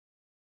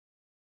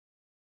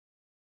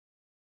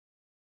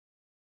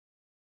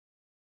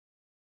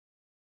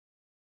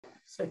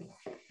Sick.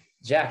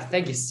 Jack,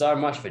 thank you so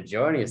much for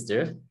joining us,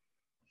 dude.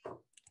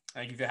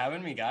 Thank you for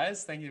having me,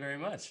 guys. Thank you very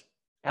much.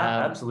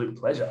 Absolute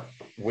pleasure.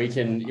 We've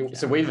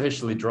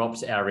officially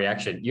dropped our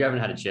reaction. You haven't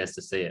had a chance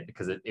to see it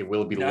because it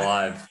will be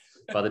live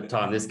by the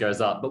time this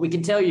goes up. But we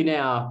can tell you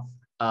now,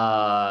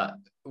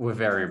 we're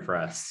very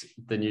impressed.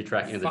 The new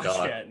track In the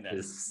Dark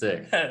is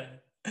sick.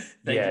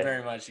 Thank you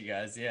very much, you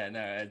guys.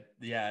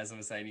 As I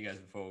was saying to you guys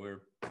before, we're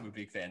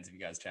big fans of you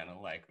guys'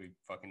 channel. Like, we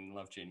fucking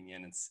love tuning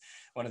in. It's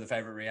one of the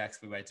favorite reacts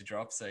we wait to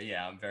drop. So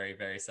yeah, I'm very,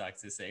 very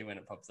psyched to see when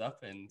it pops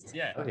up. And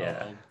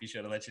I'll be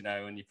sure to let you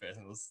know when your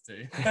personals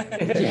too.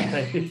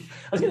 I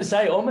was going to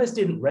say, almost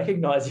didn't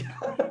recognize you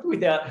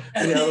without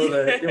all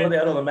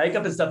the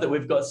makeup and stuff that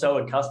we've got so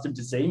accustomed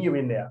to seeing you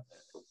in now.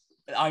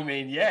 I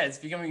mean, yeah, it's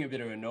becoming a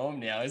bit of a norm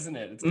now, isn't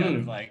it? It's kind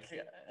of like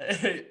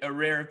a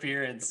rare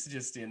appearance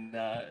just in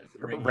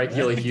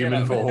regular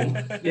human form.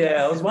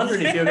 Yeah, I was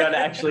wondering if you're going to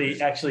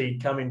actually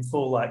come in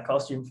full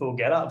costume, full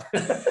getup.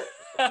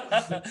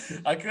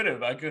 I could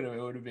have.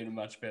 It would have been a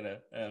much better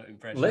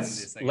impression.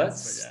 Let's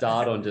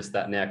start on just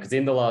that now, because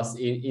in the last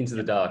Into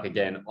the Dark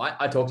again,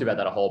 I talked about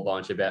that a whole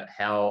bunch about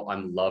how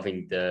I'm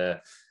loving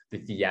the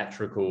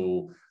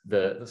theatrical,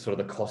 the sort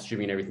of the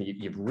costuming and everything.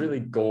 You've really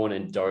gone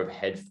and dove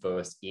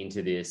headfirst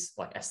into this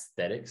like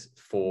aesthetics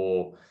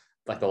for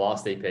like the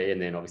last EP,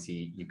 and then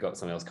obviously you've got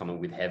something else coming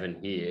with Heaven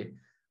here.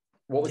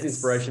 What was the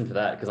inspiration for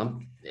that? Because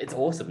it's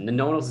awesome.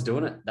 No one else is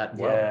doing it that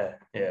well.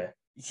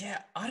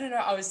 Yeah, I don't know.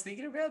 I was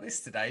thinking about this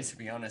today, to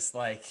be honest.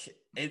 Like,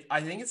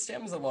 I think it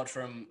stems a lot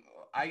from,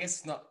 I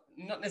guess, not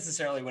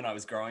necessarily when I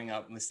was growing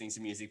up listening to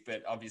music,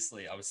 but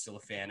obviously I was still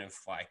a fan of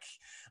like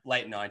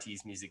late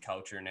 90s music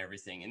culture and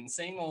everything, and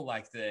seeing all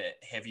like the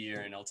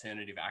heavier and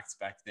alternative acts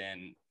back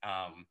then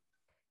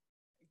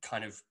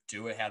kind of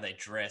do it, how they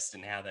dressed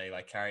and how they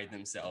like carried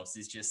themselves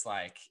is just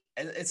like,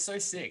 it's so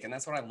sick. And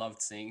that's what I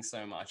loved seeing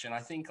so much. And I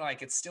think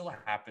like it still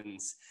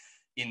happens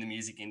in the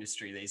music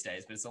industry these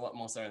days, but it's a lot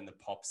more so in the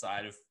pop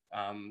side of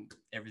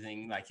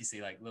everything. Like you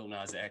see like Lil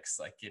Nas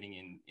X like getting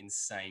in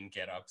insane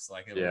get-ups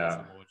like at all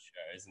these award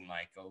shows, and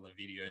like all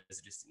the videos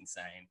are just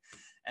insane.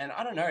 And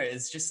I don't know,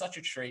 it's just such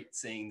a treat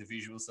seeing the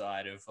visual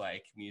side of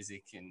like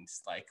music and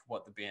like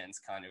what the band's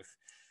kind of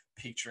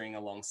picturing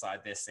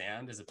alongside their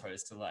sound, as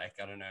opposed to like,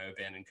 I don't know,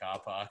 abandoned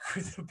car park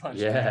with a bunch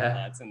of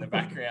lights in the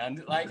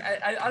background. Like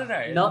I don't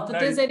know. Not that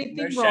there's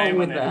anything wrong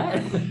with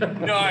that.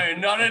 No,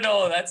 not at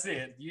all. That's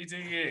it. You do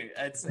you.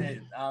 That's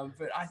it.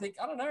 But I think,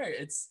 I don't know,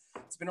 it's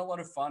been a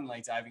lot of fun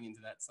like diving into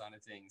that side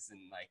of things,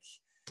 and like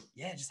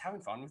just having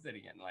fun with it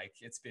again. Like,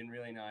 it's been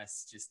really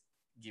nice just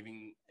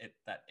giving it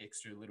that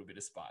extra little bit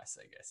of spice,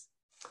 I guess.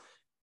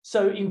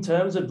 So in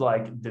terms of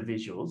like the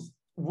visuals,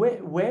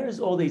 where does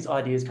all these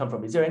ideas come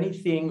from? Is there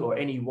anything or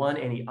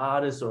any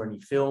artist or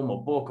any film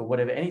or book or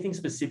whatever, anything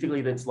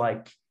specifically that's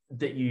like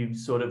that you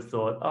sort of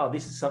thought, oh,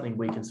 this is something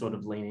we can sort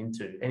of lean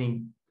into?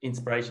 Any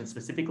inspiration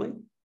specifically?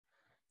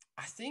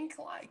 I think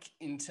like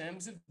in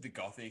terms of the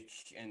gothic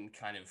and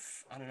kind of,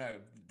 I don't know,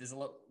 there's a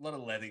lot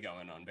of leather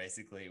going on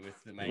basically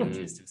with the main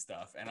gist of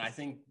stuff. And I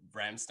think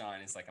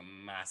Rammstein is like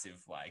a massive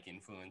like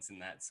influence in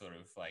that sort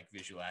of like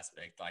visual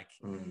aspect. Like,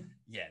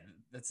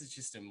 that's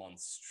just a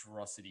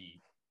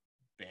monstrosity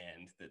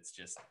band that's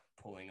just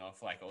pulling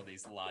off like all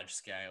these large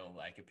scale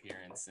like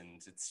appearance,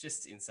 and it's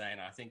just insane.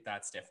 I think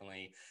that's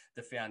definitely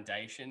the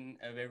foundation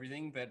of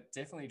everything, but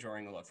definitely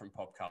drawing a lot from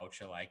pop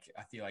culture. Like,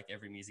 I feel like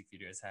every music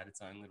video has had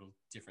its own little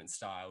different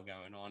style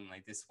going on.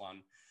 Like, this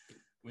one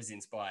was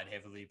inspired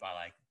heavily by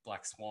like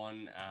Black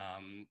Swan.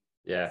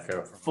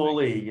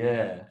 Fully,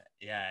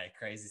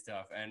 crazy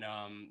stuff. And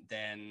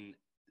then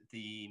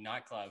the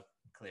nightclub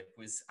clip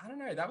was, I don't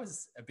know, that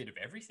was a bit of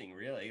everything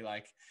really.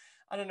 Like,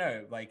 I don't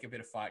know, like a bit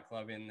of Fight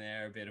Club in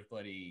there, a bit of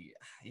bloody,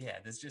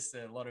 there's just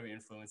a lot of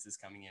influences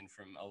coming in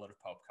from a lot of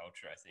pop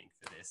culture, I think,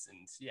 for this.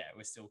 And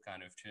we're still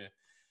kind of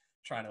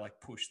trying to like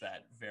push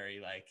that very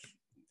like,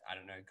 I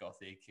don't know,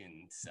 gothic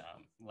and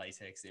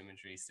latex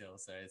imagery still.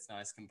 So it's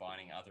nice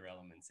combining other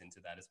elements into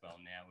that as well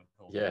now with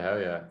all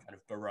kind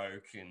of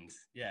Baroque and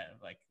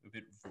like a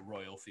bit of a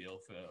royal feel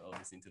for all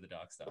this Into the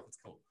Dark stuff. It's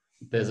cool.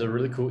 There's a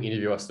really cool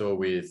interview I saw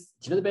with,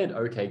 do you know the band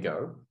OK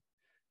Go?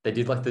 They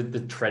did like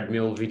the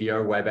treadmill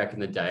video way back in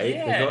the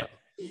day.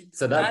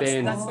 So that's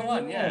the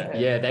one.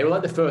 They were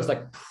like the first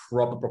like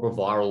proper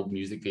viral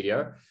music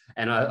video.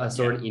 And I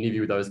saw an interview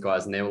with those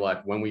guys, and they were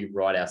like, when we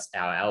write our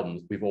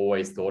albums, we've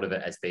always thought of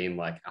it as being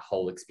like a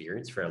whole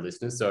experience for our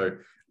listeners. So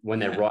when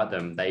they write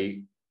them,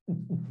 they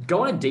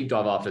go on a deep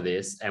dive after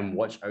this and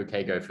watch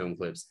OK Go film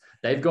clips.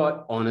 They've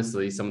got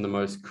honestly some of the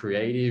most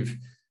creative,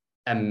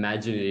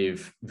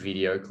 imaginative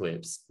video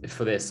clips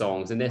for their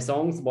songs, and their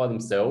songs by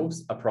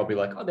themselves are probably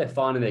like, they're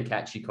fun and they're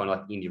catchy, kind of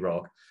like indie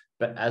rock,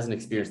 but as an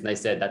experience, and they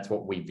said that's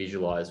what we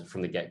visualize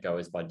from the get-go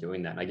is by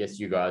doing that. And I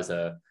guess you guys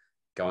are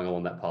going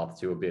along that path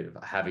too, a bit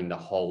of having the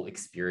whole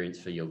experience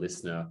for your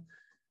listener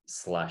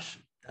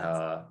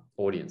 /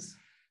 audience.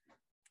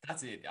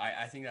 That's it.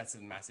 I think that's a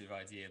massive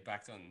idea.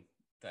 Backed on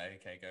the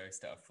OK Go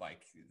stuff,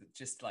 like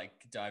just like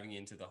diving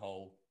into the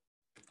whole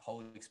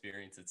whole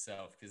experience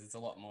itself, because it's a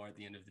lot more at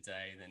the end of the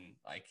day than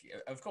like,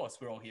 of course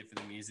we're all here for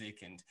the music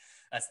and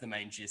that's the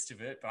main gist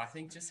of it, but I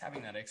think just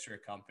having that extra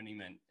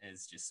accompaniment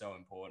is just so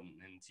important.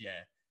 And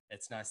yeah,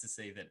 it's nice to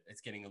see that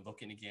it's getting a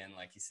look in again,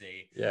 like you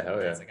see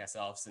bands like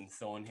ourselves and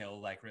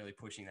Thornhill like really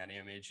pushing that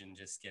image and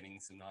just getting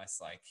some nice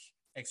like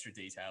extra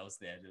details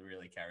there to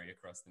really carry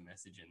across the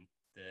message and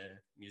the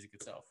music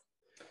itself.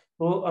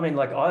 Well, I mean,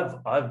 like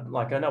I've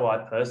like, I know I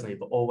personally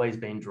have always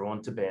been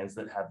drawn to bands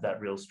that have that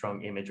real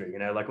strong imagery, you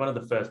know, like one of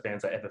the first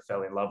bands I ever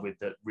fell in love with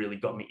that really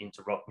got me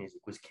into rock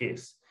music was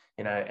Kiss,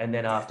 you know, and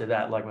then after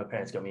that, like my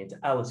parents got me into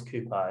Alice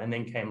Cooper, and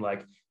then came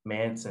like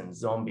Manson,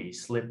 Zombie,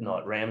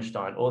 Slipknot,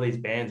 Rammstein, all these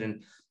bands,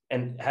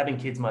 and having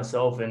kids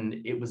myself,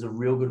 and it was a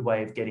real good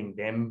way of getting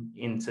them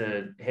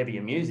into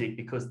heavier music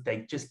because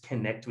they just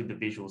connect with the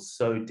visuals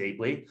so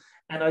deeply.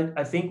 And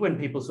I think when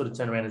people sort of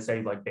turn around and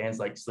say like bands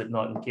like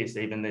Slipknot and Kiss,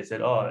 even they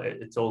said, oh,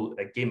 it's all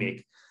a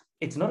gimmick.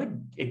 It's not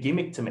a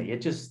gimmick to me.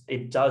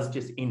 It does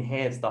just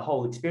enhance the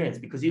whole experience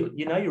because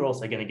you know you're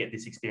also going to get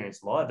this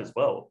experience live as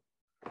well.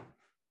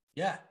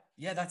 Yeah,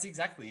 that's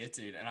exactly it,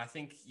 dude. And I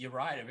think you're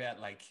right about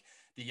like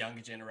the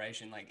younger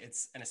generation, like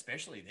and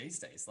especially these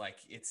days, like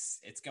it's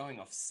going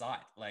off site.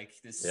 Like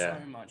there's so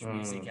much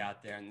music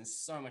out there and there's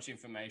so much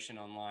information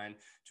online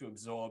to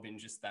absorb in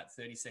just that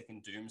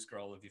 30-second doom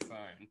scroll of your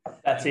phone.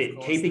 That's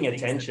it, keeping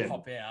attention.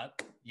 Pop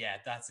out. Yeah,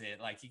 that's it.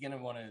 Like you're going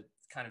to want to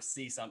kind of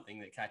see something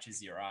that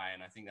catches your eye.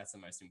 And I think that's the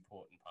most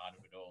important part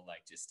of it all.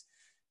 Like just,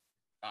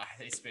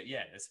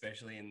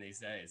 especially in these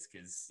days,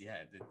 because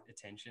the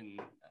attention,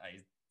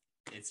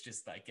 it's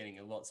just like getting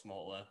a lot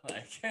smaller.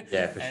 Like,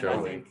 yeah, for sure.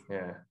 I think,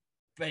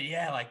 but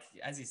yeah, like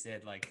as you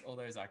said, like all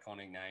those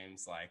iconic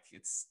names, like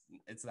it's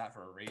that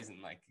for a reason.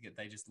 Like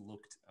they just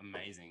looked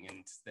amazing,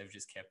 and they've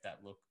just kept that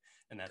look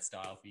and that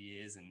style for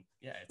years, and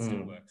yeah, it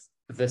still works.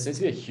 There seems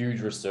to be a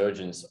huge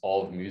resurgence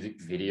of music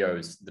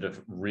videos that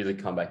have really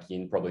come back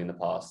in probably in the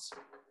past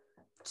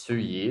 2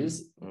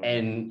 years,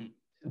 and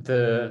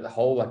the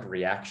whole like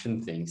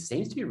reaction thing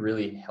seems to be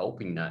really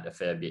helping that a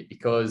fair bit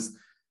because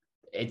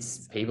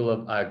it's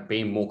people are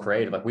being more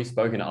creative. Like we've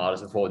spoken to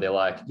artists before, they're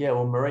like, yeah,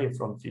 well, Maria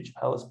from Future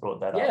Palace brought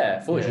that up.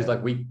 Yeah, fully. She's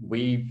like,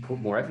 we put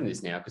more effort in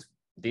this now because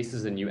this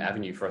is a new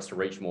avenue for us to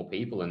reach more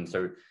people. And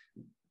so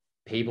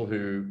people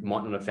who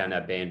might not have found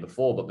our band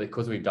before, but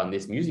because we've done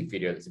this music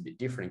video that's a bit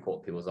different and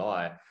caught people's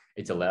eye,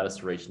 it's allowed us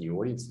to reach new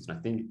audiences. And I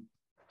think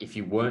if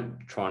you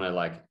weren't trying to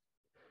like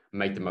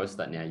make the most of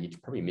that now,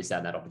 you'd probably miss out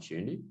on that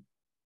opportunity.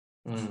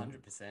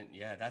 100%.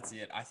 Yeah, that's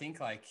it. I think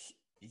like,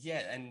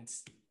 and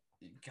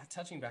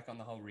touching back on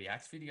the whole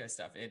React video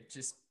stuff,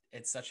 it's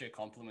such a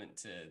compliment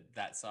to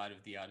that side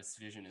of the artist's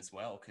vision as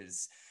well,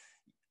 because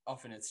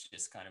often it's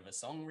just kind of a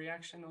song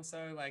reaction or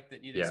so like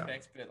that you'd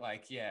expect, but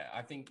like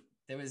I think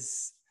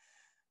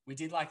we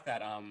did like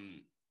that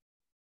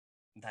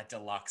that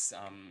deluxe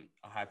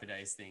Hyper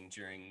Days thing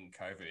during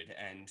COVID,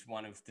 and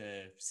one of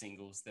the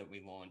singles that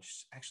we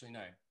launched, actually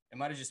no, it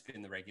might have just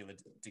been the regular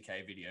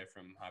Decay video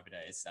from Hyper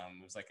Days.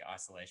 It was like an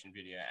isolation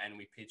video, and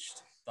we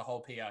pitched the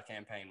whole PR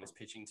campaign was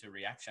pitching to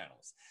React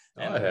channels,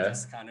 and we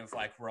just kind of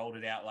like rolled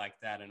it out like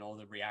that, and all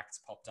the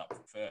Reacts popped up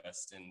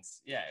first, and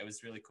it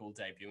was really cool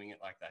debuting it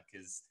like that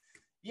because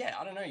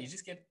I don't know, you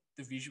just get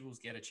the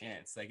visuals get a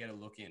chance, they get a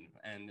look in,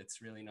 and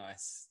it's really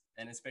nice.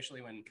 And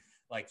especially when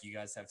like you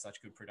guys have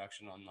such good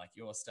production on like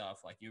your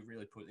stuff, like you're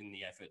really putting in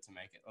the effort to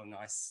make it a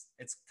nice,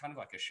 it's kind of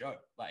like a show,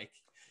 like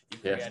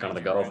it's kind of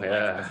the goal,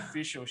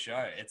 official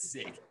show. It's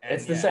sick. And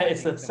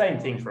it's the same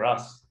thing for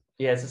us.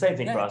 Yeah, it's the same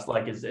thing for us,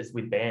 like as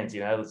with bands,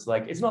 you know, it's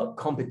like, it's not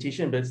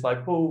competition, but it's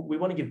like, well, we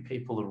want to give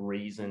people a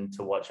reason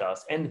to watch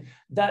us. And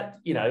that,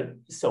 you know,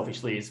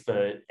 selfishly is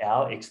for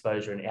our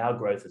exposure and our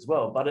growth as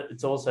well. But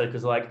it's also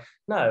because like,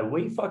 no,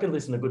 we fucking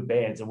listen to good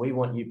bands and we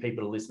want you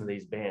people to listen to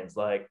these bands.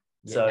 Like,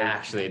 so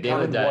actually at the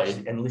end of the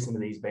day, and listen to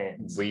these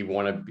bands. We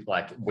want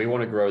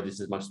to grow this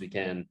as much as we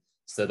can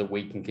so that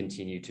we can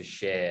continue to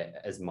share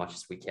as much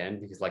as we can,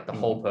 because like the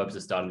whole purpose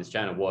of starting this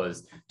channel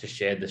was to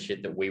share the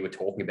shit that we were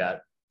talking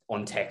about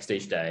on text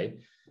each day.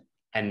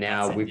 And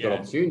now we've got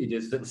opportunity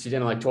to sit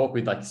down and like talk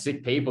with like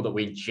sick people that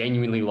we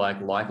genuinely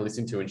like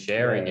listening to and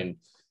sharing. And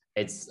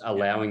it's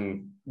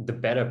allowing the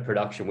better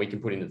production we can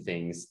put into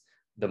things,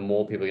 the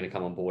more people are going to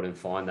come on board and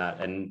find that.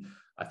 And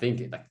I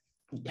think like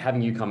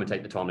having you come and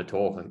take the time to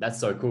talk, like that's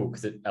so cool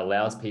because it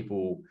allows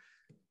people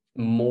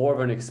more of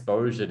an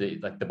exposure to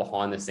like the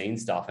behind the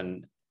scenes stuff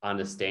and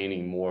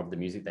understanding more of the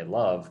music they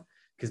love.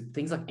 Because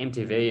things like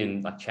MTV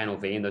and like Channel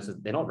V and those,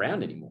 they're not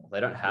around anymore. They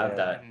don't have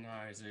that. No,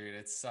 dude,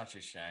 it's such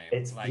a shame.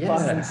 It's like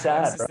fucking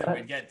sad,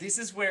 right? This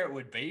is where it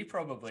would be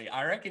probably.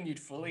 I reckon you'd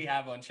fully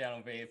have on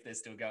Channel V, if they're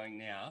still going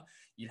now,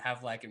 you'd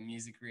have like a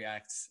music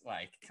react,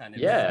 like kind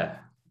of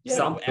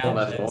something on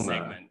that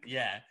segment.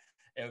 Yeah,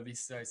 it would be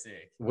so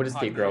sick. We'll just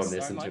keep growing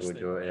this until we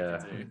do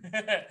it.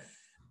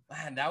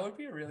 Man, that would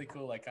be a really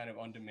cool, like kind of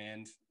on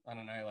demand, I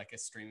don't know, like a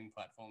streaming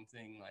platform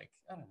thing. Like,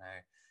 I don't know.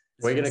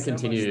 We're going to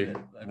continue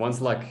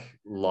once like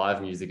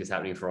live music is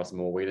happening for us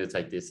more. We're going to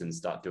take this and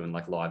start doing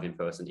like live in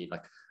person.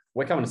 Like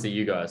we're coming to see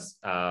you guys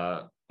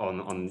on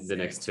on the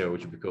next tour,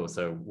 which would be cool.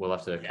 So we'll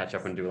have to catch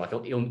up and do like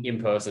an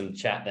in-person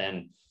chat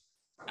then.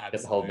 Absolutely.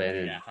 Get the whole band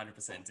in. Yeah,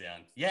 100%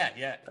 down.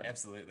 Yeah,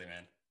 absolutely,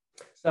 man.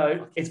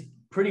 So it's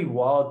pretty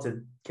wild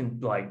to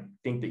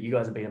think that you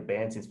guys have been a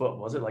band since, what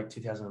was it, like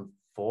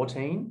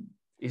 2014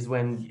 is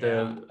when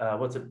the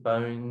what's it,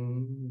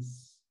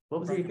 Bones,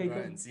 what was Broken it?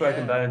 Bones,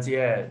 Broken Bones,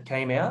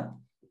 came out.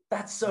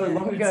 That's so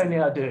long ago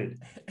now, dude.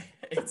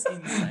 It's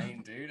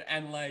insane, dude.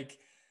 And like,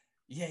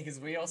 because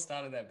we all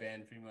started that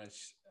band pretty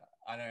much.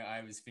 I know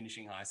I was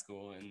finishing high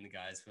school and the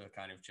guys were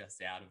kind of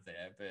just out of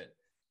there, but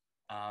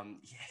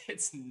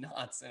it's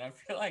nuts. And I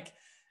feel like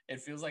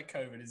it feels like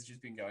COVID has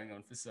just been going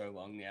on for so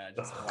long now.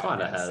 Just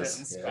kind of a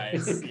certain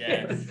space.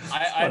 Yeah.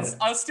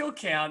 I'll still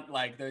count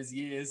like those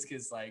years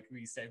because like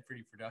we stayed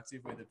pretty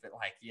productive with it. But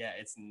like,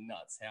 it's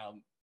nuts how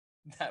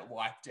that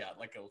wiped out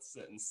like a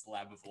certain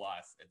slab of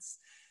life. It's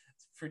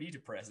pretty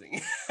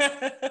depressing.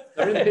 I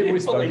mean, the people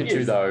we've spoken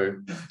to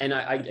though, and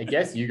I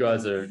guess you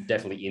guys are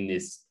definitely in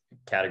this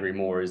category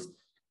more, is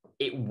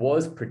it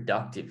was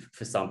productive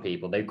for some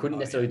people. They couldn't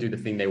necessarily do the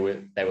thing they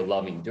were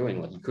loving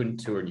doing. Like you couldn't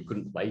tour and you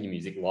couldn't play your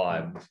music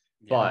live,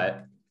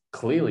 but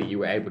clearly you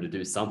were able to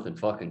do something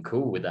fucking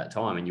cool with that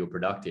time, and you're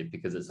productive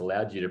because it's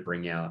allowed you to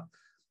bring out,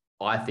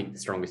 I think, the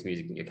strongest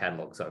music in your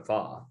catalog so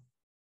far.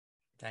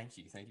 Thank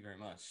you very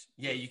much.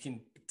 Yeah, you can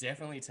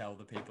definitely tell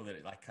the people that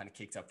it like kind of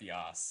kicked up the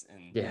ass,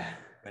 and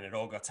when it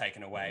all got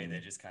taken away,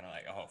 they're just kind of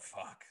like, oh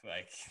fuck,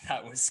 like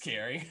that was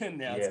scary, and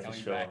now it's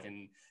coming back,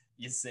 and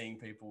you're seeing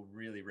people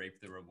really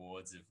reap the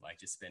rewards of like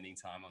just spending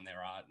time on their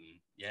art, and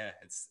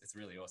it's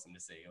really awesome to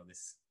see all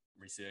this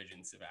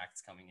resurgence of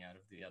acts coming out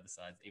of the other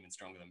side, even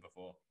stronger than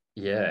before.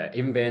 Yeah,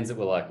 even bands that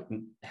were like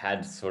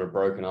had sort of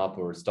broken up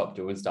or stopped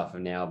doing stuff,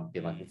 and now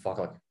been like, well, fuck,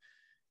 like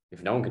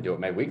if no one can do it,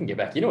 maybe we can get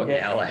back into it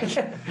now. Like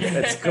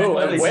it's cool,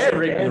 and we're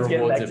reaping the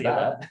rewards of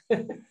that.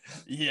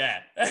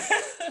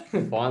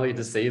 Finally,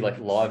 to see like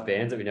live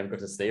bands that we never got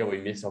to see or we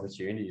missed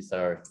opportunities.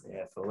 So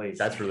fully.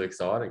 That's really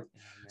exciting.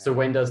 So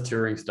when does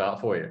touring start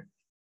for you?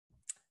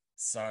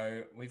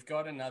 So we've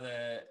got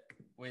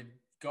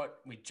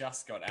we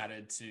just got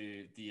added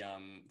to the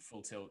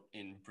Full Tilt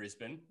in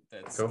Brisbane.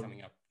 That's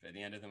coming up at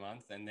the end of the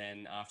month, and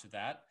then after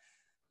that,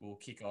 we'll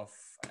kick off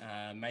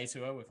May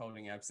tour with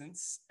Holding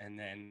Absence, and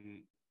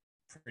then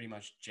pretty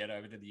much jet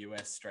over to the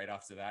US straight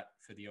after that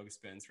for the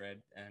August Burns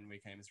Red and We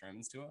Came as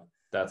Romans tour.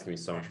 That's gonna be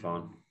so much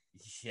fun.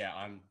 Yeah,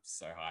 I'm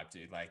so hyped,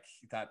 dude. Like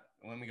that,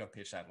 when we got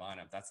pitched that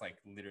lineup, that's like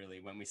literally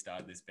when we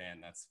started this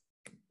band. That's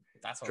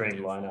what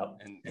dream lineup.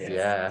 And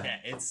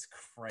it's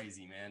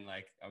crazy, man.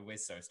 Like we're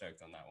so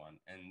stoked on that one.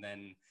 And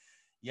then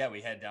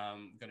we had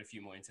got a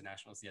few more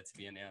internationals yet to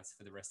be announced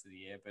for the rest of the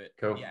year. But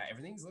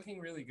everything's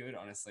looking really good,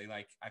 honestly.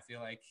 Like I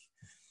feel like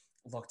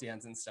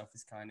lockdowns and stuff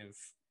is kind of,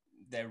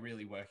 they're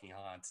really working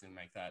hard to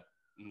make that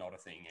not a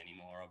thing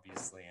anymore,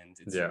 obviously. And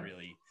it's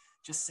really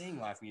just seeing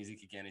live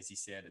music again, as you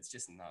said, it's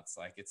just nuts.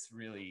 Like it's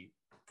really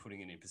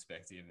putting it in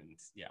perspective, and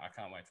I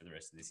can't wait for the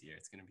rest of this year.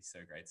 It's going to be so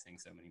great seeing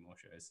so many more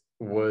shows.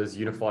 Was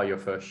Unify your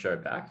first show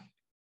back?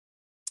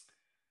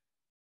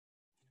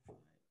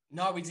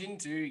 No, we didn't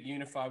do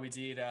Unify. We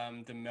did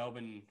the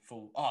Melbourne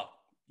Full.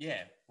 You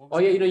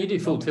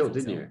did Full Tilt,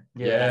 didn't you?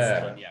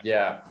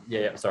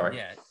 Yeah.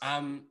 Sorry.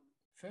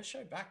 First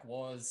show back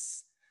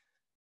was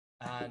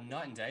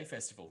Night and Day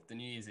Festival, the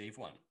New Year's Eve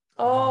one.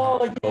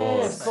 Of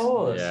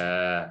course.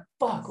 Yeah.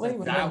 Fuck,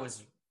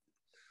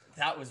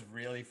 that was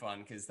really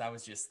fun because that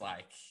was just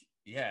like,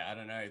 I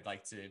don't know,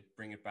 like to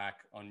bring it back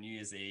on New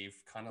Year's Eve,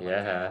 kind of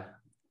like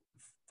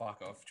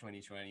fuck off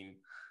 2020.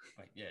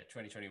 Like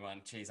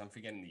 2021. Jeez, I'm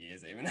forgetting the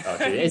years even.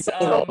 It's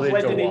all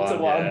blended into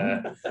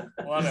one.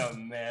 What a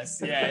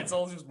mess. Yeah, it's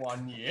all just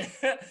 1 year.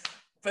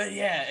 But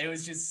it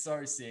was just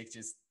so sick.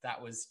 Just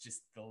that was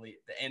just the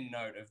end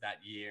note of that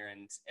year,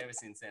 and ever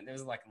since then, there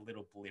was like a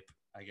little blip,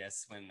 I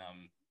guess, when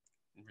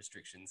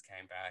restrictions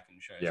came back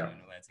and shows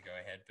weren't allowed to go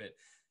ahead. But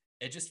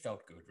it just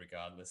felt good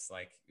regardless.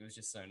 Like it was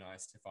just so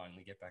nice to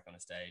finally get back on a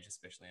stage,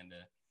 especially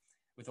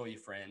with all your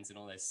friends and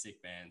all those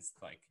sick bands,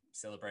 like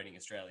celebrating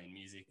Australian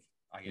music.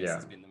 I guess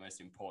has been the most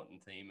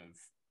important theme of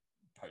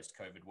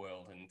post-COVID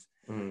world, and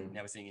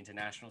now we're seeing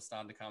international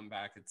starting to come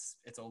back.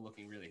 It's all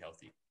looking really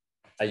healthy.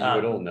 Are you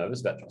at all nervous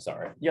about?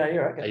 Sorry. Yeah,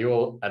 you're okay. Are you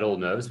all at all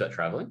nervous about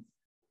traveling?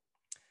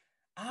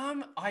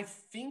 I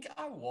think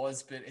I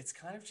was, but it's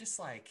kind of just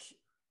like,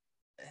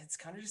 it's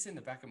kind of just in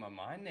the back of my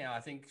mind now. I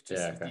think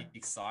just with the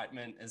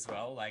excitement as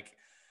well. Like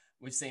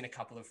we've seen a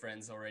couple of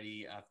friends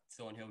already.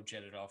 Thornhill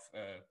jetted off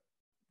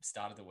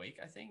start of the week,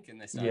 I think, and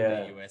they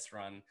started the US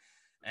run.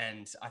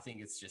 And I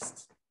think it's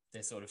just,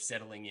 they're sort of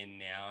settling in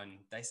now, and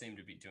they seem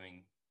to be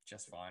doing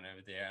just fine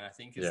over there. And I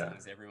think as long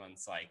as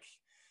everyone's like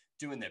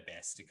doing their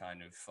best to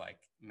kind of like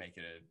make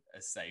it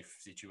a safe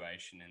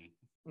situation.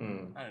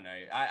 And I don't know.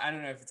 I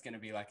don't know if it's going to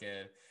be like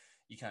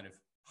you kind of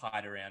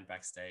hide around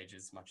backstage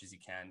as much as you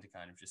can to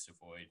kind of just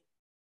avoid.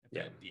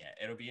 But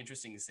it'll be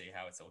interesting to see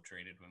how it's all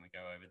treated when we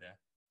go over there.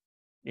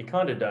 You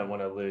kind of don't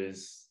want to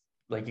lose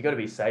like you got to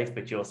be safe,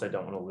 but you also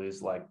don't want to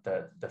lose like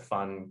the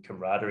fun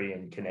camaraderie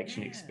and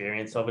connection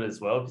experience of it as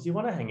well, because you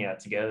want to hang out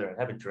together and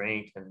have a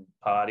drink and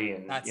party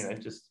and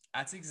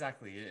that's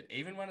exactly it.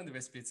 Even one of the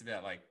best bits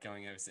about like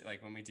going overseas,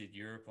 like when we did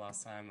Europe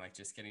last time, like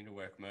just getting to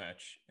work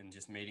merch and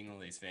just meeting all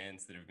these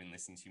fans that have been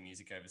listening to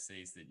music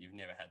overseas that you've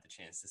never had the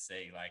chance to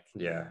see. Like,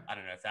 I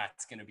don't know if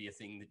that's going to be a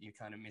thing that you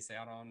kind of miss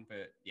out on,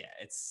 but yeah,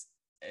 it's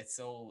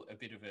all a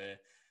bit of a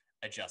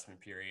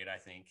adjustment period, I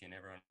think, and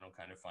everyone will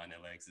kind of find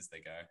their legs as they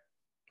go.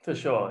 For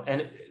sure.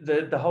 And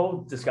the whole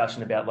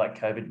discussion about like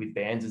COVID with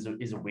bands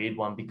is a weird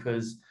one,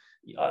 because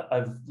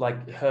I've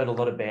like heard a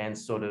lot of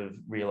bands sort of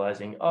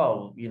realizing,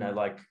 oh, you know,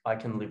 like I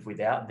can live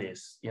without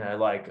this, you know,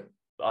 like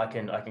I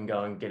can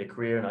go and get a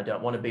career and I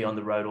don't want to be on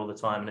the road all the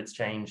time. And it's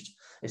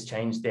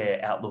changed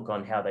their outlook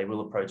on how they will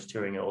approach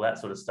touring and all that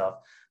sort of stuff.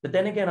 But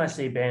then again, I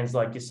see bands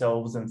like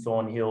yourselves and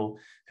Thornhill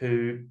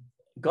who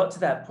got to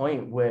that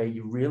point where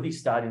you're really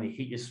starting to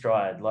hit your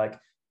stride. Like,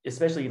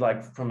 especially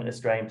like from an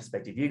Australian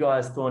perspective, you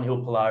guys,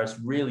 Thornhill, Polaris,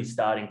 really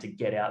starting to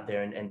get out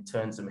there and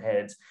turn some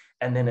heads.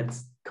 And then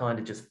it's kind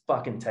of just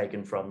fucking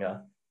taken from you.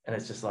 And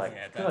it's just like,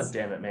 God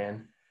damn it,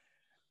 man.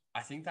 I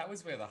think that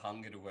was where the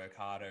hunger to work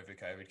hard over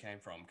COVID came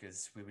from,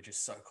 because we were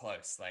just so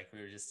close. Like we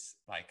were just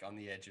like on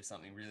the edge of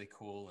something really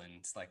cool.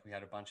 And like we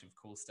had a bunch of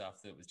cool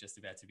stuff that was just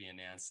about to be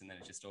announced. And then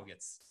it just all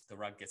the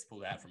rug gets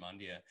pulled out from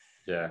under you.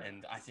 Yeah.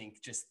 And I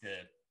think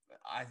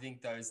I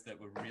think those that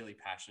were really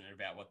passionate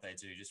about what they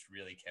do just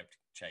really kept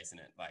chasing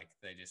it. Like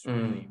they just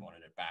really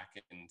wanted it back,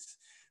 and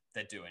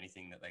they'd do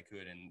anything that they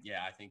could. And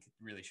yeah, I think it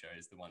really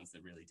shows the ones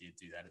that really did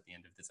do that at the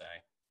end of the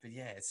day. But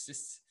yeah, it's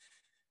just,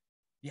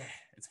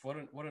 it's what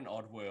an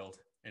odd world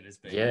it has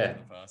been in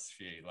the past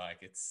few. Like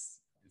it's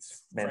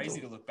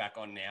crazy to look back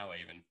on now,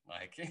 even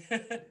like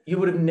you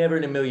would have never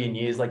in a million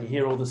years, like you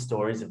hear all the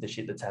stories of the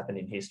shit that's happened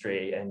in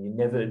history, and you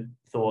never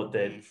thought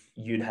that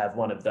you'd have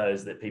one of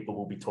those that people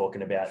will be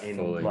talking about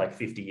in like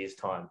 50 years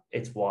time.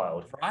 It's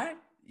wild, right?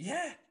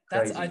 Yeah,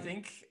 that's crazy. I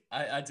think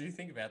I do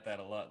think about that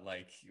a lot.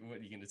 Like, what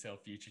are you going to tell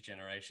future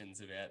generations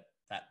about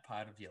that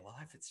part of your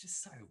life? It's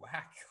just so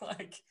whack.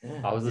 Like,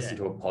 I was listening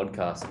to a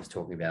podcast that was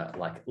talking about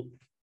like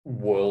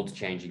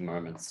world-changing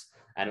moments,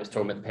 and it was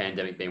talking about the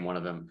pandemic being one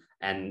of them.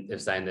 And they're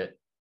saying that,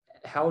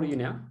 how old are you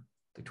now?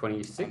 Like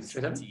 26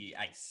 or 28.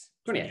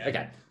 28.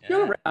 Okay. Yeah.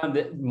 You're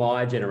around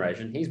my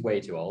generation. He's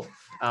way too old.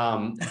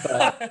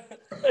 But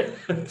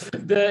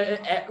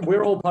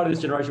we're all part of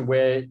this generation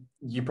where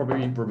you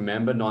probably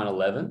remember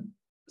 9/11,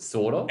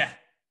 sort of,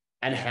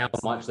 and how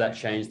much that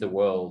changed the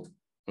world.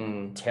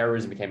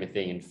 Terrorism became a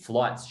thing, and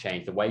flights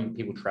changed. The way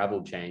people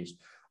traveled changed.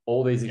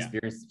 All these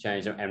experiences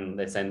changed. And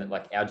they're saying that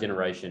like our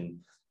generation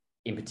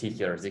in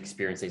particular has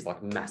experienced these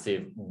like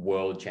massive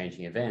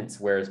world-changing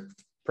events, whereas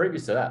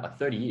previous to that, like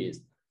 30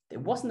 years, there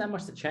wasn't that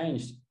much that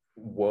changed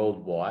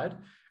worldwide.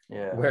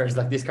 Whereas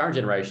like this current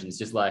generation is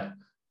just like,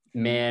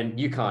 man,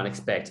 you can't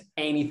expect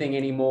anything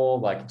anymore.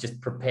 Like just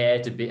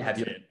prepare to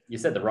have you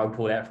said the rug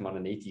pulled out from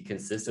underneath you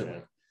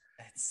consistently.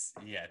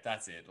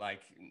 That's it.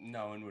 Like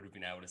no one would have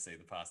been able to see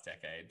the past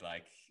decade.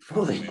 Like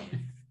fully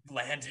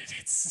landed.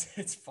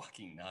 It's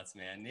fucking nuts,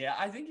 man. Yeah,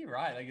 I think you're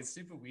right. Like it's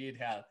super weird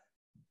how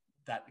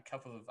that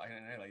couple of, I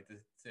don't know, like the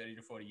 30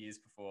 to 40 years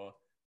before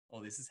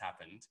all this has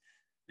happened,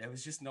 there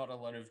was just not a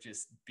lot of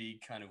just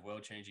big kind of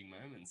world-changing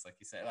moments, like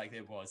you say. Like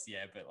there was,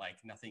 but like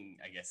nothing,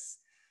 I guess,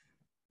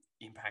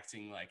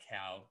 impacting like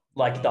how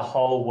like the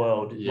whole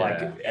world,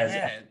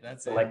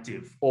 that's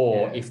collective.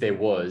 Or if there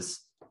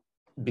was,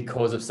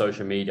 because of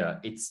social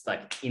media, it's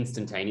like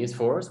instantaneous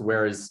for us.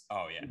 Whereas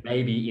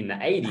maybe in the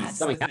 80s,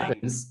 something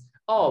happens.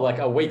 Like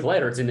a week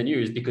later, it's in the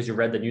news because you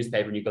read the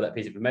newspaper and you got that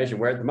piece of information.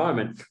 Where at the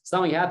moment,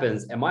 something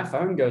happens and my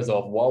phone goes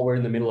off while we're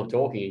in the middle of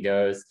talking and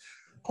goes,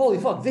 holy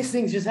fuck, this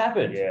thing's just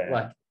happened.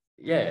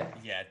 Yeah,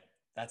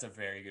 that's a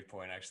very good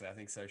point, actually. I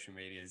think social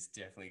media has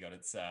definitely got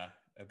its a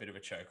bit of a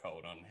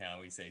chokehold on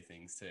how we see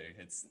things too.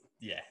 It's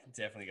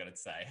definitely got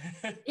its say.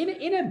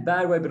 in a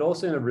bad way, but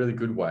also in a really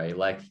good way.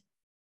 Like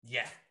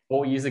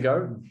 4 years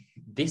ago,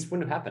 this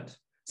wouldn't have happened.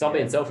 Stop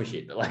being selfish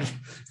here, but like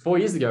 4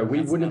 years ago,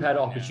 we wouldn't have had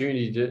an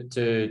opportunity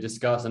to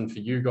discuss, and for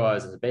you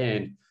guys as a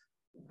band,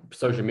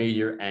 social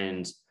media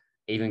and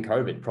even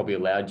COVID probably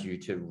allowed you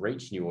to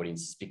reach new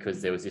audiences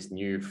because there was this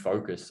new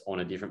focus on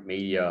a different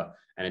media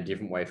and a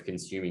different way of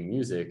consuming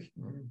music.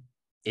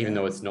 Even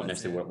though it's not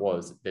necessarily what it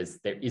was,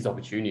 there is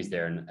opportunities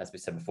there. And as we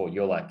said before,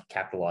 you're like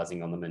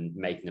capitalizing on them and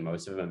making the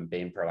most of them and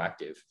being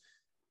proactive,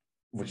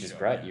 which is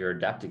great. You're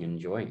adapting and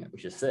enjoying it,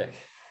 which is sick.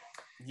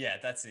 Yeah,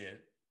 that's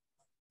it.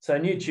 So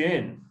new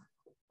tune.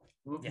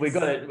 Yes. We've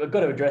got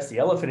to address the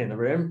elephant in the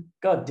room.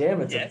 God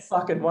damn, it's a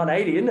fucking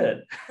 180, isn't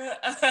it?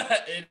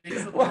 It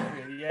is a little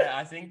bit. Yeah,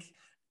 I think.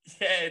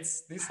 Yeah,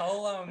 it's this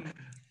whole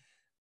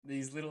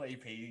these little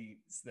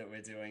EPs that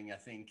we're doing. I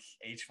think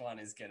each one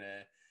is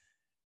gonna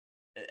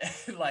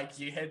like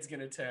your head's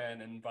gonna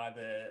turn, and by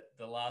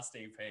the last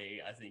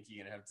EP, I think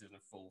you're gonna have to do a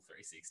full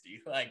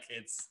 360. Like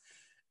it's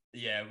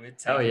we're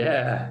taking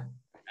a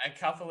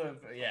couple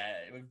of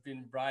we've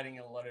been writing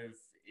a lot of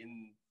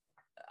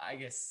I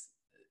guess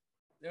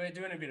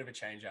doing a bit of a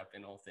change up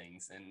in all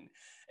things, and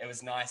it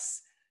was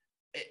nice.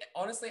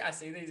 Honestly, I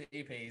see these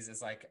EPs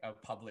as like a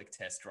public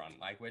test run.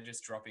 Like, we're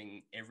just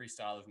dropping every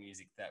style of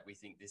music that we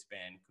think this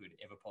band could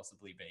ever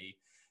possibly be.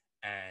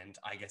 And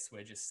I guess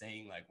we're just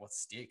seeing like what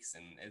sticks,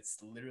 and it's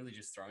literally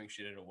just throwing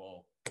shit at a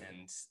wall.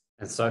 And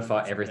so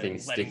far,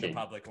 everything's letting sticking. the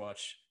public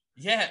watch.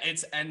 Yeah,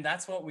 and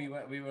that's what we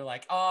were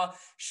like, oh,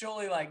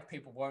 surely like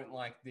people won't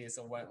like this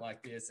or won't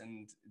like this.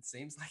 And it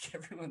seems like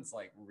everyone's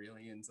like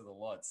really into the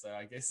lot. So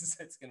I guess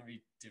it's going to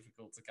be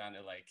difficult to kind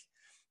of like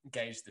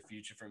gauge the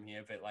future from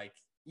here. But like,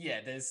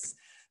 yeah,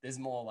 there's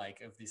more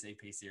like of this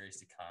EP series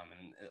to come,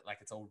 and like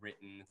it's all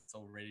written, it's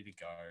all ready to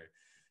go.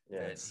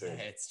 Yeah, it's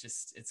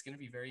going to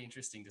be very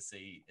interesting to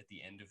see at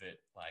the end of it,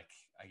 like,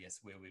 I guess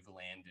where we've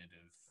landed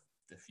of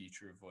the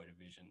future of Void of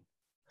Vision.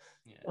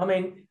 Yeah. I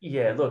mean,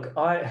 yeah, look,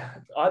 I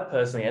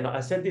personally, and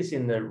I said this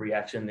in the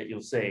reaction that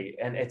you'll see,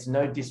 and it's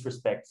no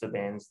disrespect to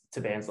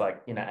bands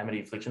like, you know,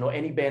 Amity Affliction or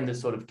any band that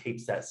sort of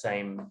keeps that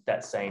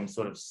same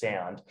sort of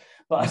sound.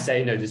 But you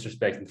say no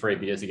disrespect, and 3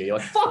 beers ago, you're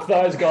like, fuck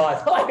those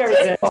guys. I like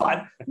everything.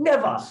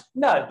 Never.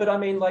 No, but I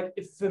mean, like,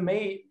 for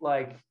me,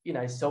 like, you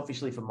know,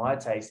 selfishly for my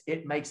taste,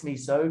 it makes me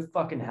so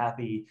fucking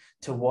happy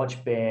to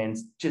watch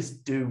bands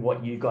just do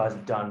what you guys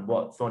have done,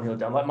 what Thornhill have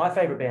done. Like, my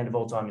favorite band of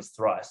all time is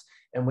Thrice.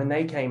 And when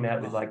they came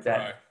out with like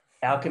that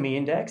Alchemy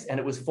Index, and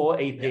it was 4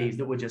 EPs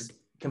that were just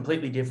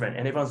completely different,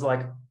 and everyone's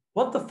like,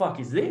 what the fuck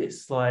is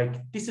this? Like,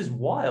 this is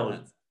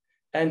wild.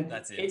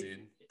 That's it,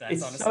 dude. That's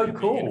it's honestly so a big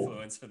cool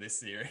influence for this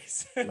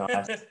series.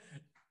 Nice.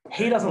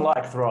 He doesn't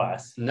like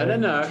Thrice.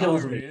 No.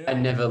 Kills me. Really? I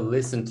never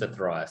listened to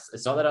Thrice.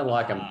 It's not that I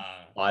like him.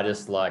 I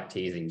just like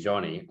teasing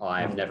Johnny.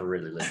 I've never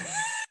really listened.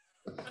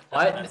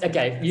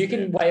 You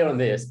can weigh on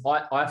this.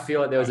 I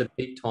feel like there was a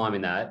big time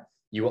in that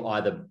you were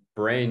either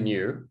brand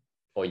new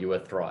or you were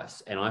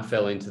Thrice, and I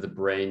fell into the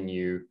brand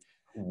new,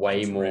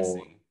 way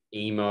more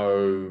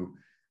emo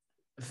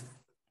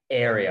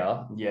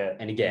area. Yeah.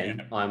 And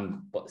again,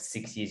 I'm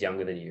 6 years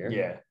younger than you.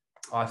 Yeah.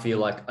 I feel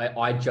like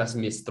I just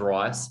missed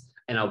Thrice,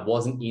 and I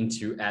wasn't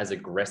into as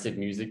aggressive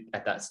music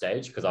at that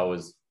stage because I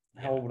was,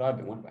 how old would I have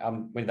been?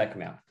 When did that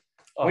come out?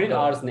 When did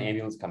Artist in the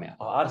Ambulance come out?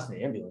 Artist in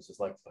the Ambulance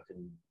is like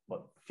fucking,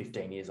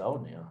 15 years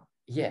old now.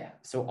 Yeah.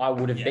 So I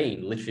would have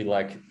been literally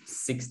like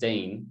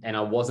 16, and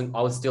I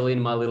was still in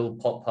my little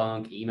pop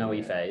punk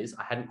emo-y phase.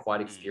 I hadn't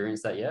quite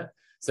experienced that yet.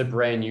 So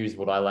brand new is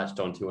what I latched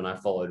onto, and I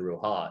followed real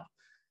hard.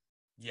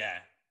 Yeah.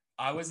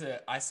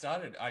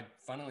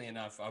 Funnily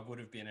enough, I would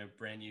have been a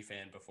brand new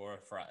fan before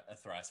a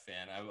Thrice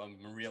fan. I'm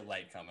a real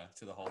latecomer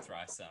to the whole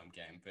Thrice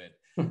game, but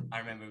I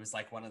remember it was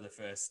like one of the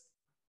first,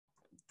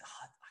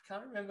 I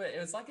can't remember. It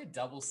was like a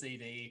double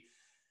CD,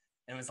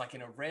 and it was like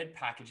in a red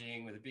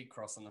packaging with a big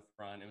cross on the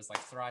front. It was like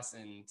Thrice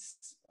and,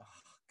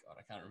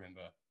 I can't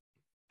remember.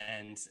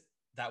 And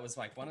that was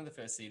like one of the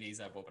first CDs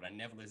I bought, but I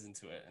never listened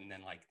to it. And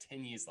then like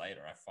 10 years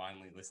later, I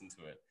finally listened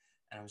to it.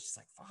 And I was just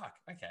like, fuck,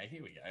 okay,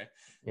 here we go.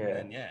 Yeah.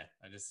 And then,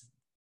 I just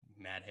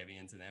mad heavy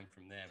into them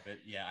from there. But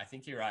yeah, I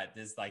think you're right.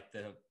 There's like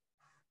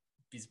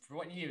because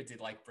what year did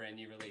like brand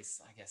new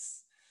release, I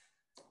guess?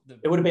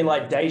 It would have been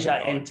like Deja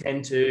and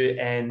 10-2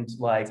 and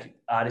like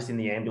Artist in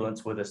the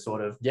Ambulance were the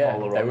sort of polar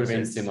opposites. They would have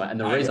been similar. And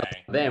the reason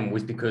for them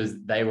was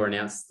because they were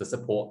announced the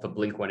support for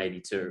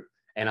Blink-182.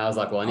 And I was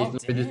like, well, I need to know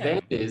who this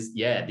band is.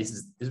 Yeah, this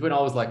is when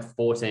I was like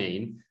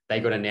 14. They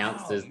got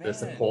announced as the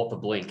support for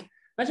Blink.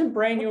 Imagine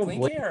brand new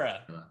Blink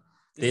era.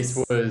 This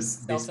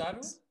was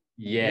self-titled?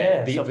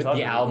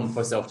 The album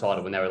for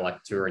self-titled when they were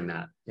like touring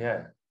that.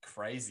 Yeah.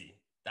 Crazy.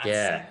 That's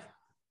sick.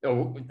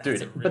 Oh,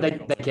 dude, really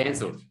but they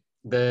cancelled.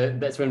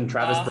 That's when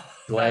Travis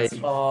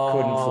couldn't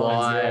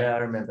fly. Yeah, I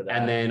remember that.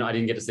 And then I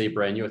didn't get to see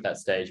brand new at that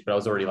stage, but I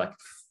was already like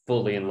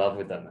fully in love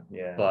with them.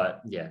 Yeah.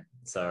 But yeah,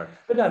 so.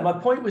 But no, my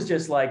point was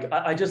just like,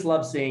 I just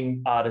love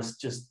seeing artists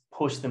just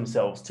push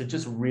themselves to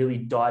just really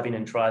dive in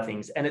and try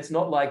things. And it's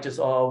not like just,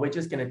 we're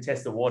just going to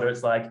test the water.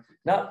 It's like,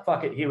 no,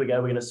 fuck it. Here we go.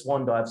 We're going to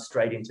swan dive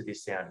straight into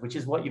this sound, which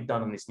is what you've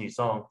done on this new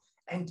song.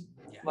 And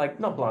like,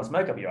 not blowing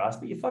smoke up your ass,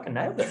 but you fucking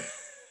nailed it.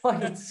 Like,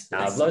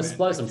 blow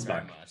some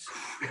smoke.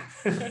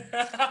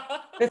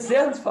 It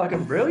sounds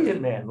fucking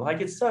brilliant, man. Like,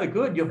 it's so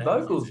good. Your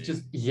vocals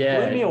just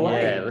blew me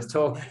away. Yeah, let's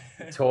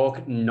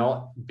talk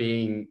not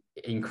being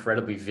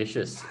incredibly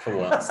vicious for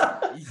once.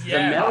 The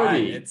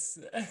melody.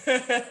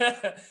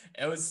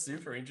 It was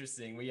super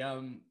interesting.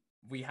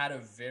 We had a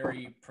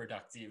very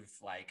productive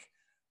like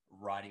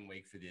writing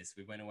week for this.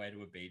 We went away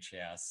to a beach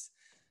house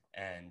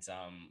and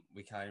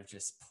we kind of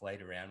just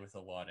played around with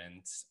a lot.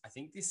 And I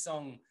think this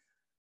song,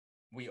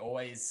 it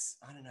always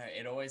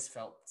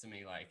felt to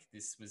me like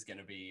this was going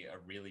to be a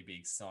really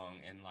big song.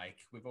 And like,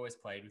 we've always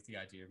played with the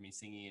idea of me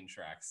singing in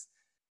tracks,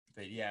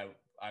 but yeah,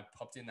 I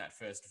popped in that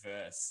first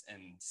verse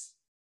and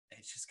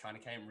it just kind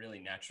of came really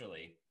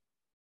naturally.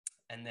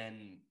 And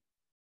then,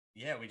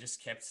 we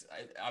just kept,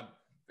 I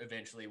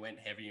eventually went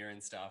heavier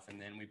and stuff. And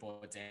then we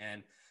brought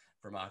Dan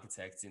from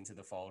Architects into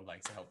the fold,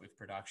 like to help with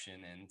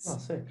production. And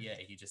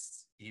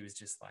he was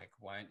just like,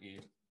 why aren't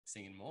you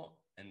singing more?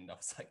 And I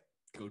was like,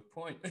 good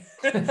point.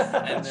 And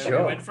then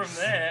we went from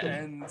there,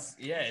 and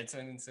it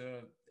turned into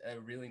a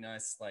really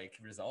nice like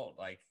result.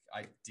 Like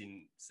I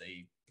didn't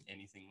see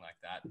anything like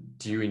that.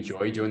 Do you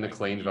enjoy doing the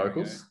clean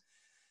vocals?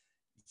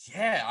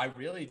 Yeah, I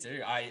really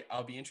do.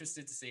 I'll be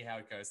interested to see how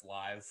it goes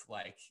live,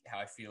 like how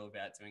I feel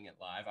about doing it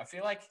live. I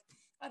feel like,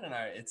 I don't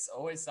know, it's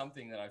always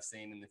something that I've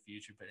seen in the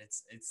future, but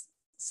it's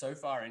so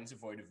far into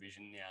Void of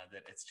Vision now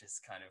that it's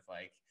just kind of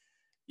like,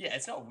 yeah,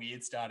 it's not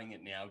weird starting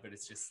it now, but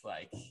it's just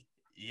like,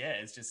 yeah,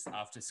 it's just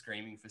after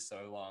screaming for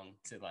so long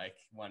to like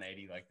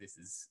 180, like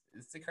it's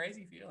a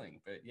crazy feeling,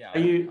 but yeah,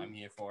 I'm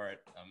here for it.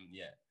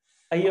 Yeah.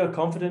 Are you a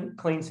confident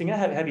clean singer?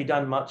 Have you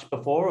done much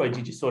before, or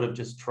did you sort of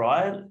just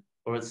try it,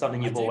 or it's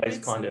something you've always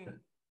kind of?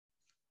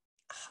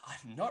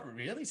 I'm not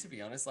really, to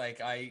be honest. Like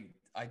I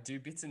do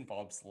bits and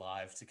bobs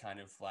live to kind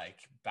of like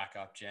back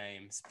up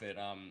James, but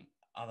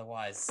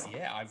otherwise,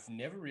 yeah, I've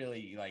never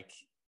really like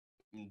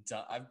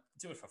I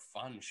do it for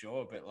fun,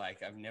 sure, but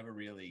like I've never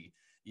really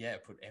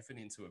put effort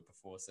into it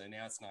before. So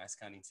now it's nice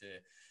kind of to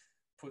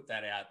put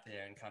that out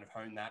there and kind of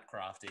hone that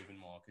craft even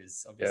more,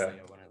 because obviously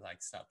I want to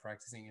like start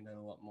practicing it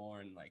a lot more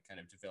and like kind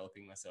of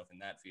developing myself in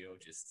that field.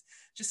 Just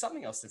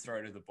something else to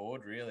throw to the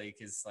board, really,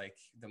 because like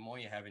the more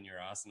you have in your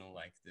arsenal,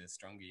 like the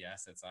stronger your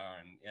assets are.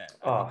 And yeah.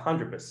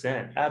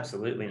 100%.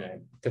 Absolutely,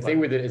 man. The thing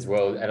with it as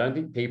well, I don't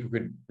think people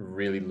could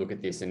really look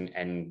at this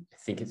and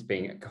think it's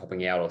being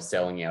copping out or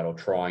selling out or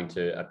trying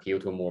to appeal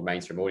to a more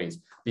mainstream audience,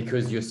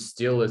 because you're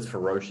still as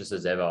ferocious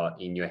as ever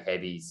in your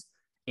heavies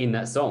in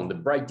that song. The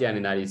breakdown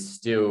in that is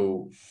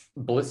still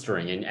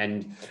blistering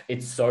and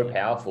it's so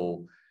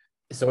powerful.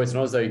 So it's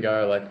not as though you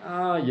go like,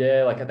 oh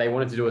yeah, like they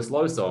wanted to do a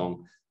slow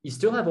song. You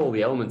still have all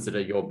the elements that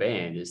are your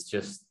band. It's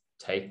just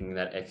taking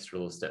that extra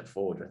little step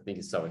forward, which I think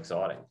is so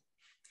exciting.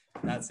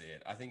 That's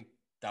it. I think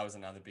that was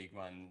another big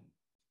one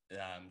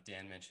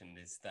Dan mentioned,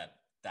 is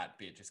that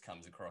bit just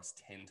comes across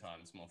 10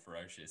 times more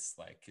ferocious,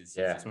 like, because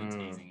you've just been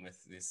teasing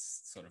with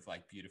this sort of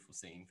like beautiful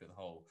scene for the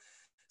whole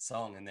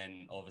song, and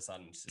then all of a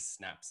sudden it just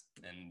snaps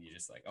and you're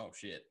just like, oh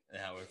shit,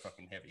 now we're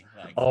fucking heavy.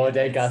 Like,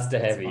 they gust to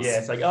heavy. Yeah,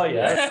 it's like, oh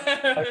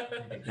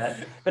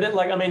yeah. But it,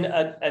 like, I mean,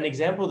 an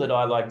example that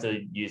I like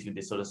to use with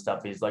this sort of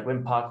stuff is like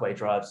when Parkway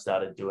Drive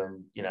started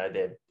doing,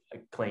 their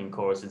clean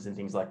choruses and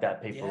things like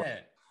that, people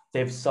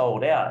they've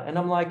sold out. And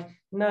I'm like,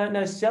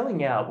 no,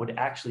 selling out would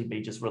actually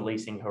be just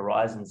releasing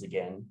Horizons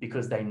again,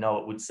 because they know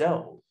it would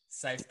sell.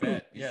 Safe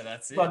bet. Yeah,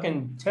 that's it.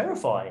 Fucking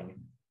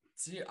terrifying.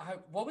 So,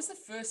 what was the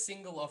first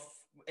single off?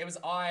 It was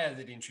Aya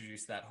that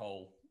introduced that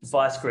whole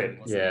Vice Grip.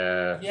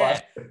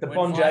 Yeah. The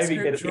Bon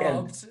Jovi bit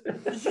dropped.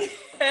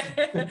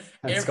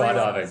 And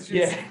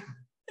skydiving.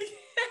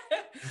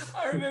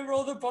 I remember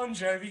all the Bon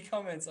Jovi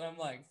comments, and I'm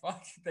like,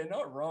 fuck, they're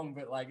not wrong,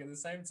 but like at the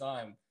same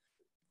time,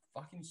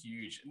 fucking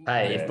huge.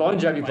 Hey, if Bon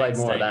Jovi played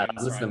more of that,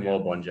 I'd listen to more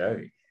Bon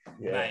Jovi.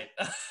 Mate,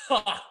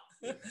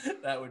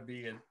 that would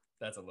be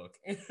that's a look.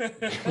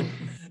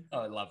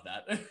 I love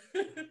that.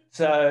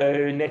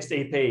 So next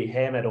EP,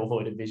 hair metal,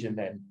 Void of Vision,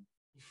 then.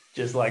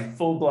 Just like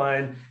full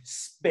blown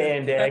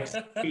spandex,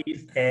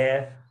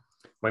 hair.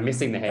 We're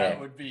missing the hair.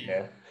 That would be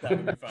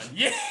fun.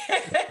 Yeah.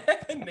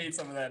 Need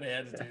some of that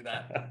hair to do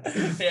that.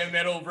 Hair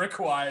metal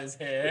requires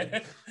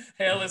hair.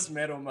 Hairless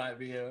metal might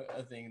be a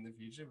thing in the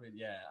future, but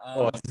yeah.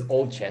 It's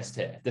old chest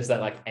hair. Just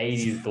that like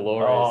 80s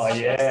glorious. Oh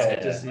yeah.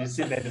 Just you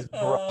sit there just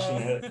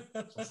brushing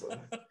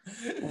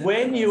it.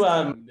 When you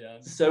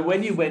so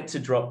when you went to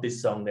drop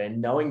this song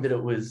then, knowing that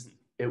it was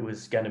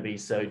going to be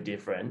so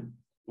different,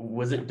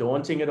 was it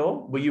daunting at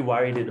all? Were you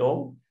worried at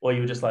all? Or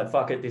you were just like,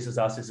 fuck it, this is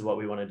us, this is what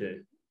we want to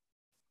do?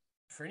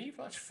 Pretty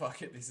much,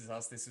 fuck it, this is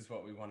us, this is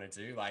what we want to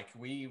do. Like,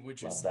 we were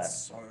just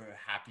so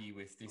happy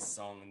with this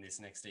song and this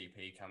next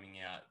EP coming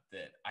out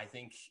that I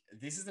think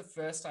this is the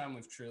first time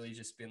we've truly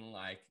just been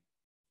like,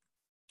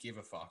 give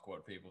a fuck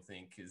what people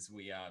think, because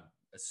we are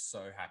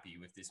so happy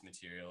with this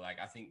material. Like,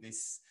 I think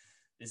this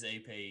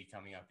EP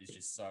coming up is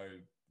just so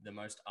the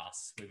most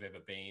us we've ever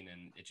been,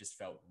 and it just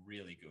felt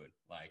really good,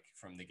 like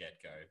from the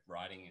get-go,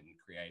 writing and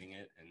creating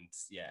it. And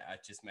yeah,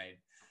 it just made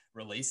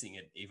releasing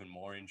it even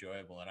more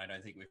enjoyable. And I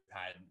don't think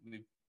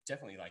we've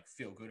definitely like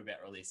feel good about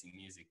releasing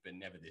music, but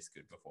never this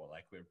good before.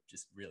 Like, we're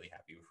just really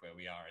happy with where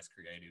we are as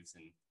creatives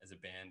and as a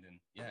band. And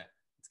yeah,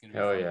 it's gonna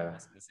be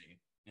awesome to see.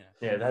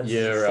 Yeah, that's such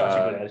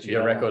a good attitude.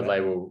 Your record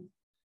label,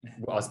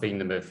 I was speaking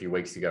to them a few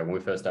weeks ago when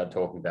we first started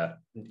talking about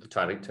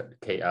trying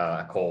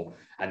to call,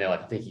 and they're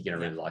like, I think you're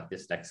gonna really like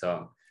this next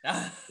song.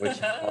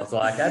 Which I was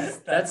like,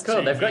 that's cool.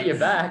 Cheeky. They've got your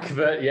back,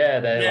 but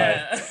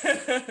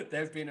like,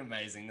 they've been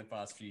amazing the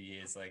past few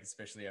years, like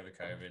especially over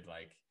COVID,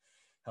 like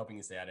helping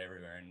us out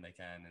everywhere and they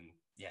can. And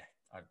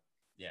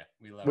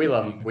we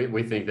love them.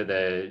 We think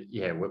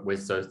that we're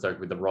so stoked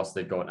with the roster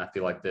they've got, and I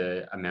feel like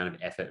the amount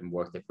of effort and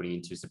work they're putting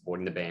into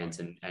supporting the bands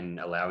and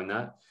allowing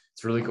that.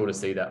 It's really cool to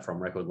see that from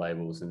record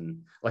labels,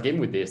 and like even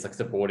with this, like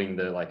supporting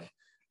the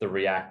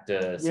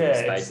reactor sort of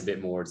space a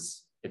bit more.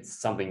 It's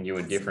something new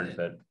and different,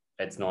 but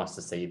it's nice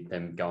to see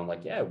them going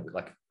like,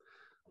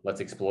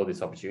 let's explore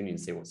this opportunity and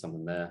see what's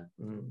something there.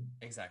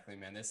 Exactly,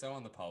 man. They're so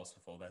on the pulse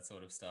with all that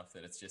sort of stuff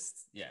that it's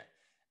just,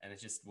 and it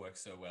just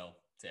works so well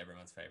to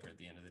everyone's favor at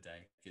the end of the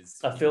day. Because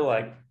I feel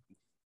like,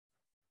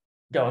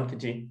 go on,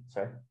 continue.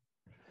 Sorry.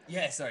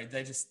 Yeah, sorry,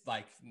 they just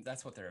like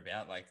that's what they're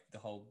about, like the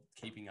whole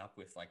keeping up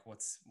with like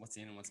what's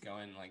in and what's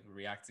going, like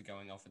React are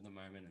going off at the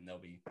moment, and they'll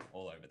be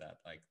all over that.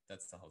 Like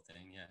that's the whole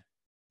thing.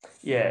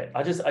 Yeah,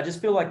 I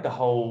just feel like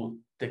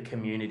the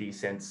community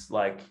sense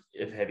like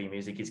of heavy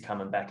music is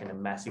coming back in a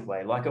massive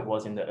way, like it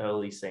was in the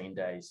early scene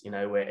days, you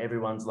know, where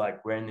everyone's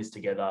like, we're in this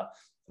together,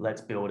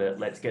 let's build it,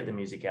 let's get the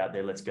music out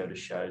there, let's go to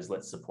shows,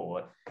 let's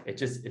support.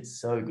 It's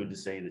so good to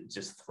see that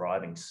just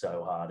thriving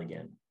so hard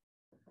again.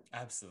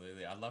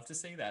 Absolutely. I'd love to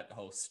see that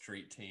whole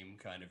street team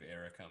kind of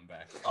era come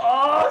back.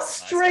 Oh,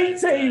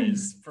 street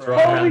teams!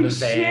 Holy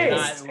shit!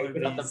 That would be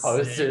the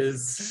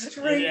posters.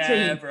 Street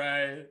team,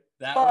 bro.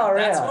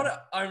 That's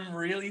what I'm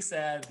really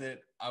sad that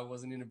I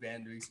wasn't in a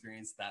band to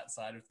experience that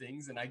side of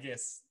things. And I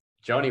guess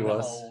Johnny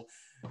was.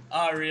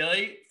 Oh,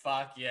 really?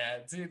 Fuck yeah,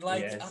 dude.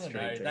 Like, yeah, I don't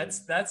know.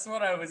 That's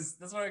what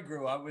I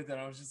grew up with, and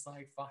I was just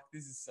like, fuck,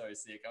 this is so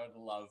sick. I would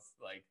love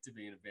like to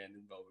be in a band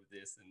involved with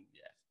this, and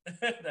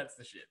yeah, that's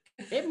the shit.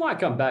 It might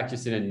come back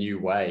just in a new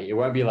way. It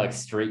won't be like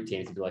street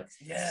teams. It'll be like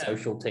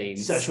social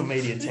teams, social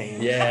media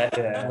teams. Yeah.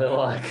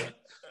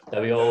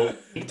 They'll be all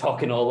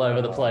TikToking all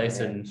over the place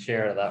and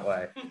share it that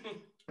way.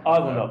 I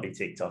will not be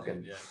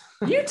TikToking. Yeah.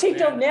 You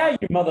TikTok now, you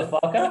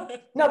motherfucker.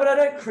 No, but I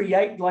don't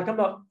create, like I'm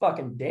not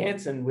fucking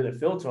dancing with a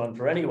filter on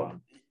for anyone.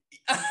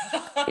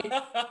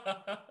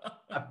 I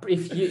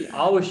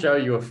will show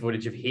you a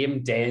footage of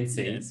him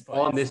dancing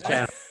on this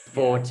channel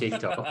for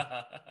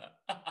TikTok.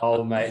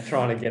 Oh mate,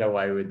 trying to get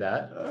away with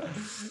that.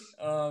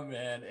 Oh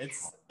man,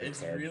 it's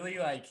really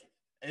like,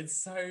 it's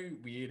so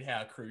weird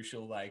how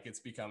crucial like it's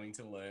becoming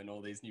to learn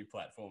all these new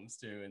platforms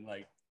too, and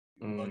like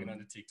logging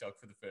onto TikTok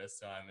for the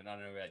first time. And I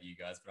don't know about you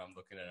guys, but I'm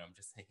looking at it, I'm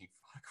just thinking,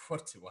 fuck,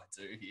 what do I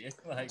do here?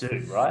 Like,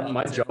 dude, right?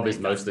 My job is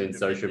mostly in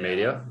social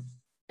media,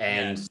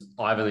 and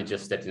I've only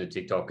just stepped into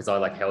TikTok because I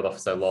like held off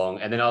so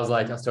long. And then I was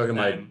talking to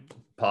my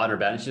partner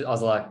about it. I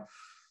was like,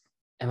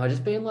 am I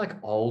just being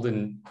like old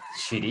and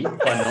shitty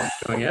by not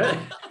doing it?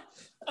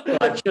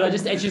 Like, should I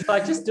just? And she's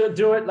like, just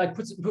do it. Like,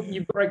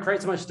 you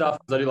create so much stuff.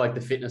 Because I do like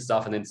the fitness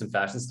stuff and then some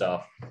fashion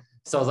stuff.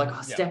 So I was like,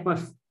 I'll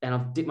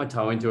dip my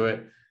toe into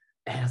it.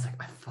 And I was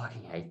like, I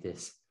fucking hate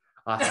this.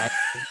 I hate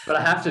it, but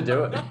I have to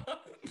do it.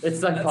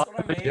 It's like, that's what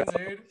I mean,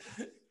 dude.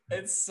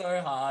 It's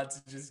so hard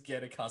to just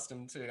get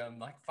accustomed to. I'm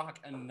like,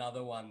 fuck,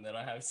 another one that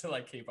I have to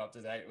like keep up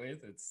to date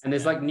with. And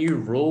there's like new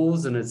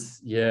rules, and I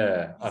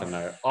don't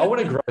know. I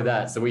want to grow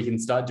that so we can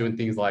start doing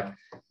things like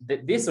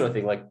this sort of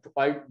thing. Like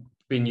I've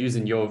been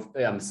using your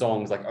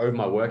songs like over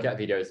my workout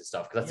videos and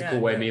stuff, because that's a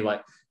cool way of me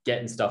like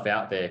getting stuff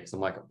out there. Because I'm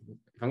like,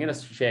 if I'm gonna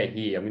share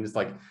here, I'm gonna just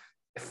like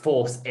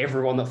force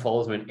everyone that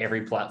follows me on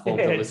every platform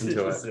to listen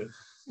to it.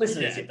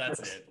 Listen, that's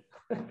it.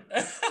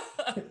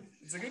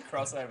 It's a good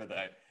crossover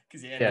though,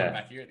 because you end up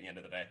back here at the end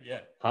of the day.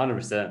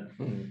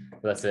 100%.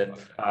 That's it.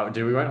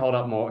 Dude, we won't hold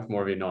up more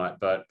of your night,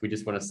 but we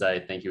just want to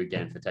say thank you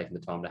again for taking the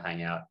time to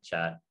hang out,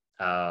 chat.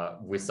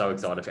 We're so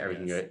excited for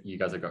everything you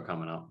guys have got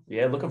coming up.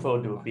 Yeah, looking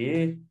forward to a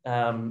beer.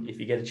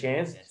 If you get a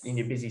chance in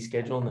your busy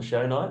schedule on the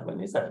show night.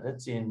 When is that?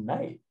 That's in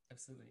May.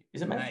 Absolutely.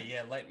 Is it May? May,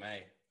 yeah, late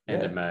May.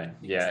 End of May.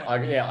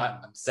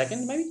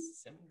 Second maybe?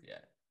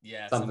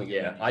 Yeah. Something.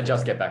 Yeah. I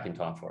just get back in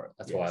time for it.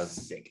 That's why I was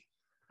sick.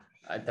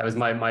 That was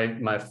my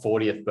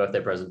 40th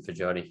birthday present for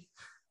Johnny.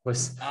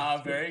 Was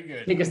very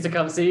good. Tickets to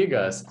come see you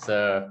guys.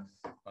 So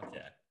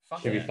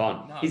should be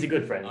fun. No, he's a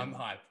good friend. I'm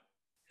hyped.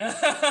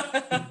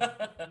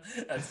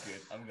 That's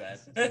good. I'm glad.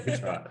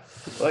 That's right.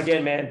 Well,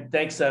 again, man,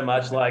 thanks so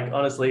much. Like,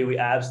 honestly, we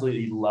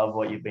absolutely love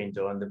what you've been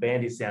doing. The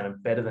band is sounding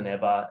better than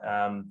ever.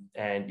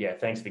 And yeah,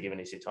 thanks for giving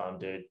us your time,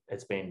 dude.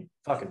 It's been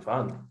fucking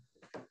fun.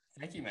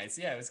 Thank you, mates.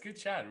 Yeah, it was a good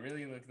chat.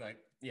 Really looked like,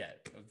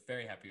 I'm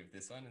very happy with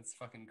this one. It's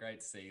fucking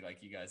great to see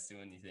like you guys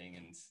doing your thing,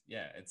 and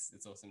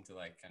it's awesome to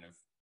like kind of,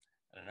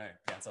 I don't know,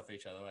 bounce off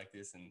each other like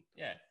this. And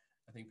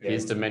I think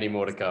here's to many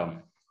more to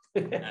come.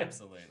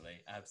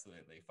 Absolutely.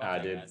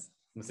 Dude.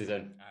 We'll see you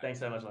soon. Thanks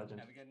so much, legend.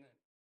 Have a good night.